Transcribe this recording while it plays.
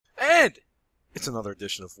It's another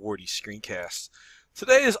edition of Wardy Screencast.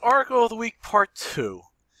 Today is Article of the Week Part 2.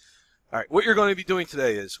 Alright, what you're going to be doing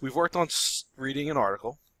today is we've worked on reading an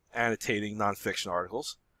article, annotating nonfiction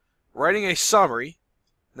articles, writing a summary.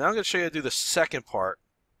 Now I'm going to show you how to do the second part,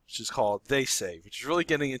 which is called They Say, which is really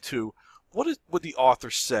getting into what would the author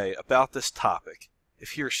say about this topic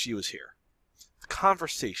if he or she was here. The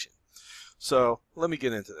conversation. So let me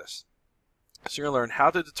get into this. So you're going to learn how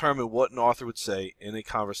to determine what an author would say in a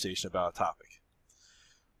conversation about a topic.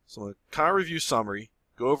 So I'm going to kind of review summary,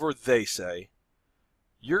 go over what they say.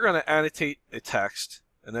 You're going to annotate a text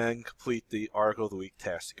and then complete the Article of the Week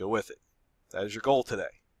task to go with it. That is your goal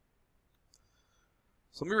today.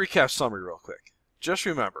 So let me recap summary real quick. Just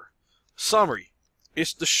remember, summary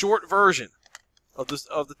is the short version of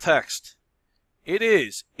the text. It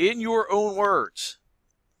is, in your own words,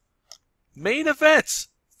 main events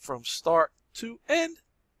from start to end.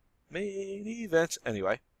 Main events.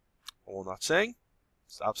 Anyway, I will not sing.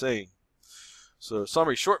 Stop saying. So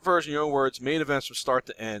summary, short version, your own words, main events from start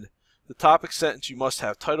to end. The topic sentence you must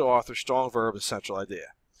have title, author, strong verb, and central idea.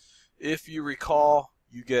 If you recall,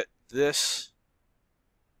 you get this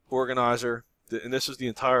organizer, and this is the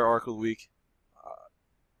entire Article of the Week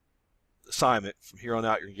assignment. From here on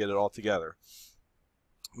out, you're going to get it all together.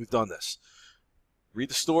 We've done this. Read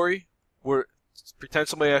the story. Pretend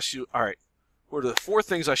somebody asks you, all right, what are the 4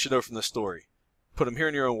 things I should know from this story? Put them here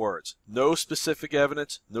in your own words. No specific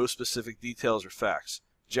evidence, no specific details or facts.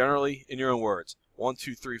 Generally, in your own words. 1,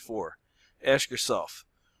 2, 3, 4. Ask yourself,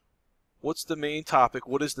 what's the main topic?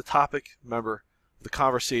 What is the topic? Remember, the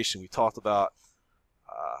conversation. We talked about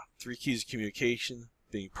 3 keys of communication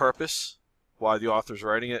being purpose, why the author's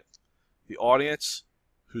writing it, the audience,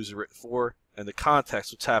 who's it written for, and the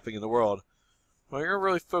context, what's happening in the world. Well, you're going to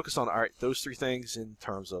really focus on, all right, those 3 things in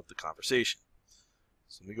terms of the conversation.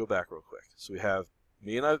 So let me go back real quick. So we have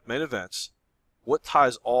main events. What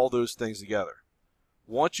ties all those things together?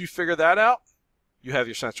 Once you figure that out, you have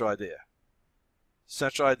your central idea.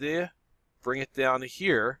 Central idea, bring it down to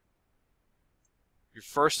here. Your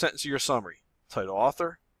first sentence of your summary. Title,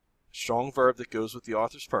 author, strong verb that goes with the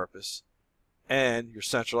author's purpose, and your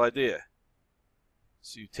central idea.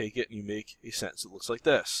 So you take it and you make a sentence that looks like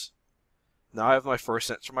this. Now I have my first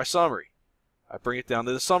sentence for my summary. I bring it down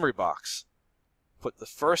to the summary box. Put the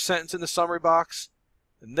first sentence in the summary box,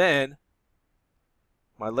 and then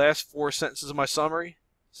my last 4 sentences of my summary,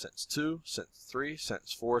 sentence 2, sentence 3,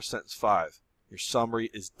 sentence 4, sentence 5. Your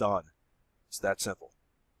summary is done. It's that simple.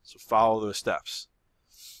 So follow those steps.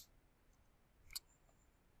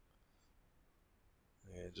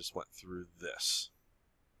 And just went through this.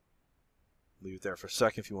 Leave it there for a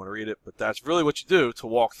second if you want to read it, but that's really what you do to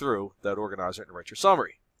walk through that organizer and write your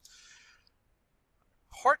summary.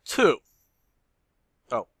 Part 2.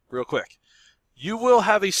 Oh, real quick. You will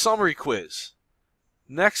have a summary quiz.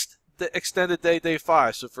 Next, the extended day, day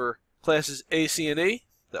 5. So for classes A, C, and E,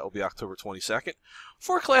 that will be October 22nd.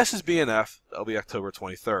 For classes B and F, that will be October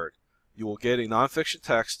 23rd. You will get a nonfiction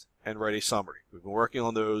text and write a summary. We've been working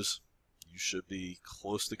on those. You should be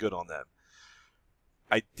close to good on them.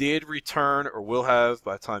 I did return, or will have,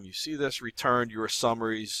 by the time you see this, returned your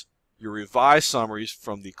summaries, your revised summaries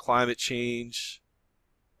from the climate change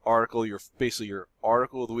article, basically your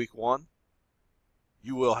Article of the Week 1.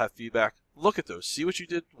 You will have feedback. Look at those. See what you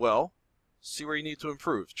did well. See where you need to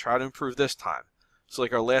improve. Try to improve this time. So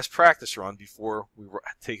like our last practice run before we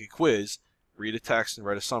take a quiz, read a text and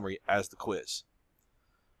write a summary as the quiz.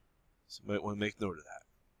 So you might want to make note of that.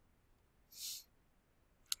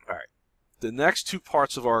 All right. The next 2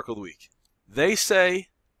 parts of Article of the Week. They say,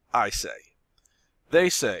 I say. They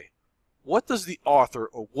say, what does the author,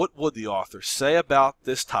 or what would the author say about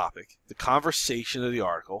this topic, the conversation of the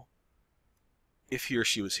article, if he or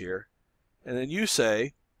she was here? And then you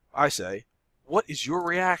say, I say, what is your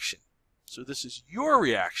reaction? So this is your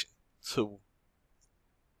reaction to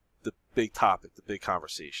the big topic, the big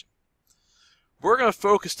conversation. We're going to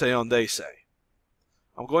focus today on they say.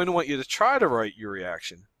 I'm going to want you to try to write your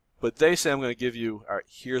reaction, but they say I'm going to give you, all right,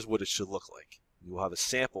 here's what it should look like. You will have a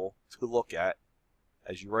sample to look at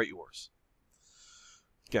as you write yours.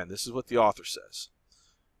 Again, this is what the author says.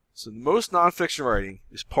 So most nonfiction writing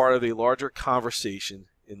is part of a larger conversation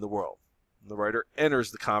in the world. And the writer enters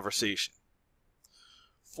the conversation.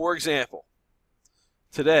 For example,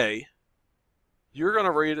 today you're going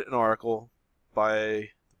to read an article by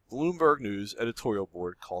Bloomberg News editorial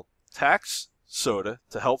board called Tax Soda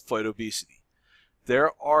to Help Fight Obesity.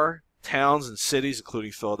 There are towns and cities,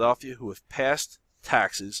 including Philadelphia, who have passed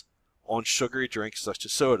taxes on sugary drinks such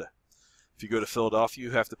as soda. If you go to Philadelphia,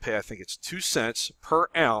 you have to pay, I think it's 2 cents per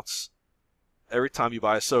ounce every time you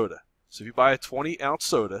buy a soda. So if you buy a 20-ounce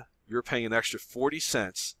soda, you're paying an extra 40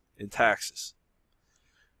 cents in taxes.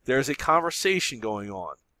 There's a conversation going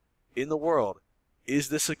on in the world. Is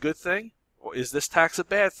this a good thing, or is this tax a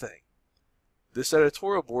bad thing? This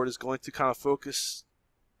editorial board is going to kind of focus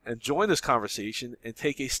and join this conversation and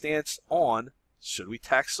take a stance on, should we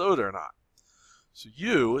tax soda or not? So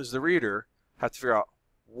you, as the reader, have to figure out,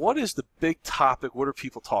 what is the big topic? What are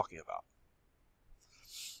people talking about?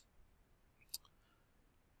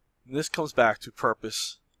 And this comes back to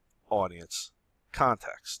purpose, audience,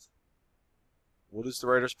 context. What is the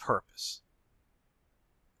writer's purpose?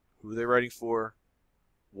 Who are they writing for?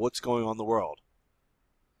 What's going on in the world?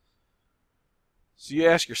 So you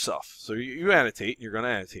ask yourself, so you annotate, and you're going to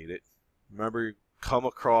annotate it. Remember, you come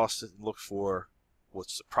across and look for what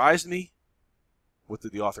surprised me, what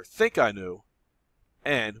did the author think I knew,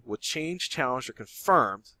 and what changed, challenged, or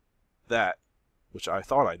confirmed that which I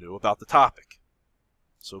thought I knew about the topic.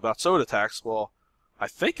 So about soda tax, well, I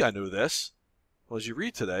think I knew this. Well, as you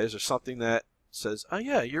read today, is there something that says, oh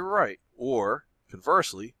yeah, you're right? Or,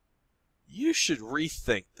 conversely, you should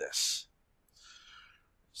rethink this.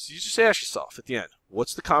 So you just ask yourself at the end,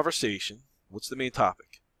 what's the conversation? What's the main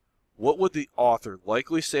topic? What would the author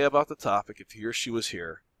likely say about the topic if he or she was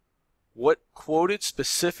here? What quoted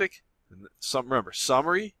specific, remember,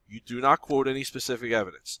 summary, you do not quote any specific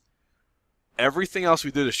evidence. Everything else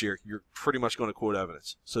we do this year, you're pretty much going to quote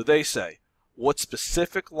evidence. So they say, what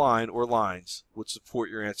specific line or lines would support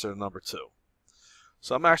your answer to number 2?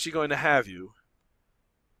 So I'm actually going to have you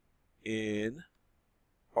in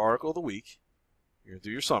Article of the Week. You're going to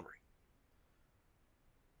do your summary.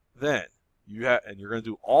 Then, you're going to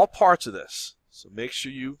do all parts of this. So make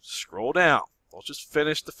sure you scroll down. Don't just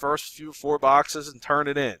finish the first 4 boxes and turn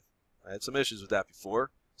it in. I had some issues with that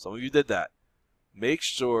before. Some of you did that. Make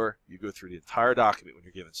sure you go through the entire document when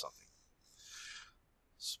you're given something.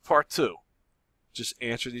 So part 2. Just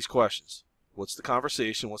answer these questions. What's the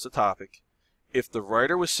conversation? What's the topic? If the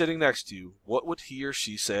writer was sitting next to you, what would he or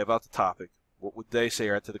she say about the topic? What would they say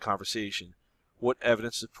add to the conversation? What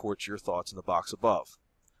evidence supports your thoughts in the box above?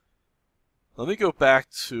 Let me go back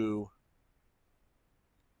to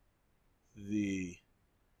an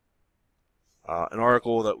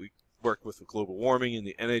article that we worked with global warming and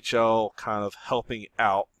the NHL kind of helping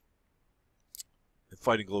out in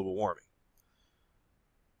fighting global warming.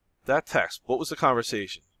 That text, what was the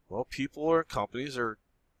conversation? Well, people or companies are,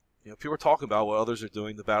 people are talking about what others are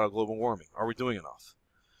doing to battle global warming. Are we doing enough?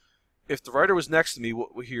 If the writer was next to me,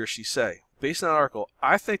 what would he or she say? Based on that article,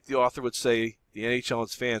 I think the author would say the NHL and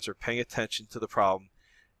its fans are paying attention to the problem,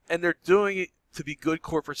 and they're doing it to be good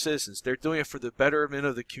corporate citizens. They're doing it for the betterment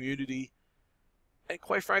of the community. And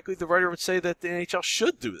quite frankly, the writer would say that the NHL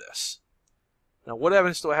should do this. Now, what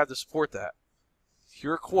evidence do I have to support that?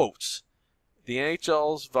 Here are quotes. The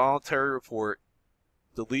NHL's voluntary report,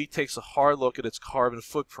 the league takes a hard look at its carbon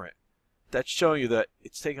footprint. That's showing you that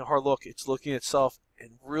it's taking a hard look. It's looking at itself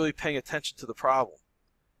and really paying attention to the problem.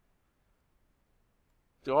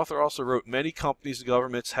 The author also wrote, many companies and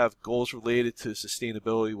governments have goals related to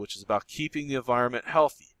sustainability, which is about keeping the environment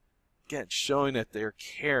healthy. Again, showing that they're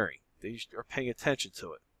caring. They are paying attention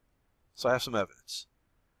to it. So I have some evidence.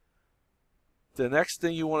 The next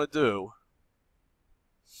thing you want to do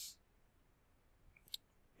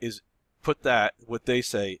is put that, what they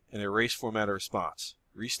say, in a race formatted response.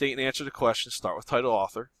 Restate and answer the question. Start with title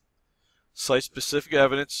author. Cite specific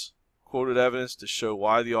evidence, quoted evidence to show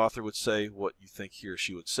why the author would say what you think he or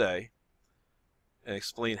she would say, and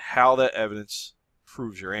explain how that evidence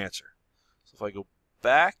proves your answer. So if I go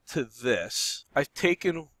back to this, I've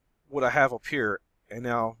taken what I have up here and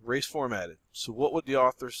now race formatted. So what would the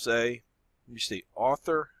author say? Let me state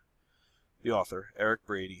the author, Eric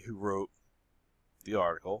Brady, who wrote the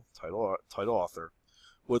article, title author,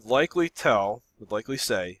 would likely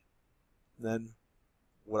say, then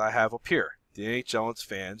what I have up here. The NHL and its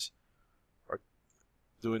fans are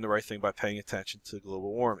doing the right thing by paying attention to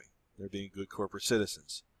global warming. They're being good corporate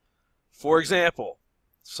citizens. For example,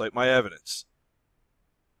 cite my evidence.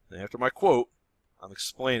 And after my quote, I'm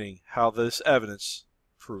explaining how this evidence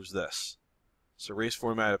proves this. So race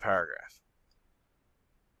formatted paragraph.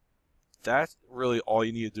 That's really all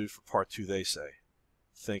you need to do for part 2, they say.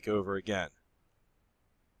 Think over again.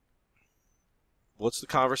 What's the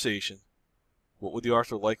conversation? What would the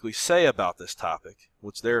author likely say about this topic?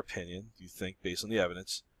 What's their opinion, do you think, based on the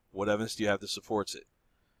evidence? What evidence do you have that supports it?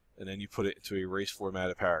 And then you put it into a race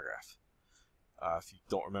formatted paragraph. If you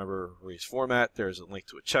don't remember race format, there's a link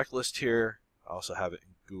to a checklist here. I also have it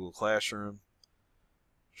in Google Classroom,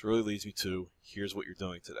 which really leads me to, here's what you're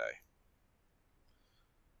doing today.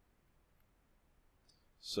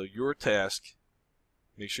 So your task,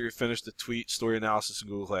 Make sure you finish the tweet, story analysis,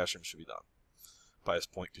 and Google Classroom should be done by this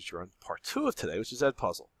point because you're on part 2 of today, which is Ed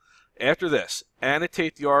Puzzle. After this,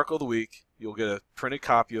 annotate the article of the week. You'll get a printed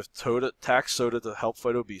copy of Tax Soda to Help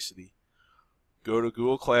Fight Obesity. Go to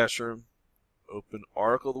Google Classroom, open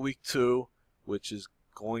Article of the Week 2, which is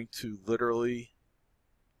going to literally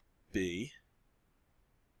be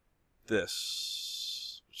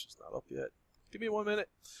this, which is not up yet. Give me 1 minute.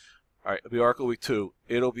 All right, it'll be Article of Week 2.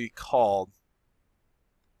 It'll be called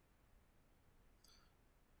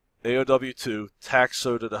AOW-2 Tax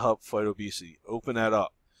Soda to Help Fight Obesity. Open that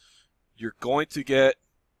up. You're going to get,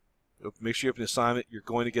 make sure you open the assignment, you're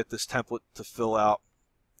going to get this template to fill out.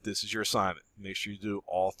 This is your assignment. Make sure you do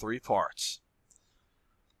all 3 parts.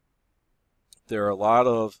 There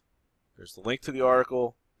are there's the link to the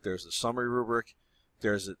article, there's the summary rubric,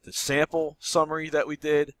 there's the sample summary that we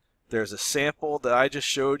did, there's a sample that I just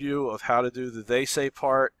showed you of how to do the They Say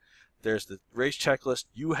part, there's the race checklist.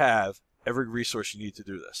 You have every resource you need to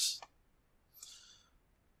do this.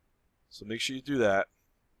 So make sure you do that.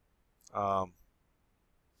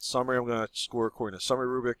 Summary, I'm going to score according to summary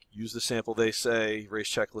rubric. Use the sample They Say,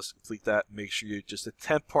 race checklist, complete that. Make sure you just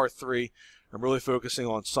attempt part 3. I'm really focusing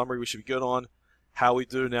on summary we should be good on. How we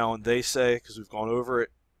do now on They Say, because we've gone over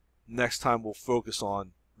it. Next time we'll focus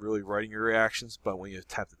on really writing your reactions, but when you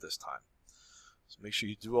attempt it this time. So make sure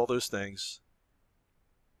you do all those things.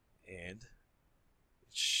 And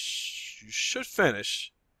you should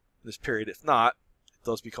finish this period. If not, it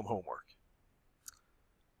does become homework.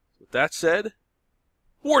 With that said,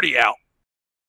 Wardy out.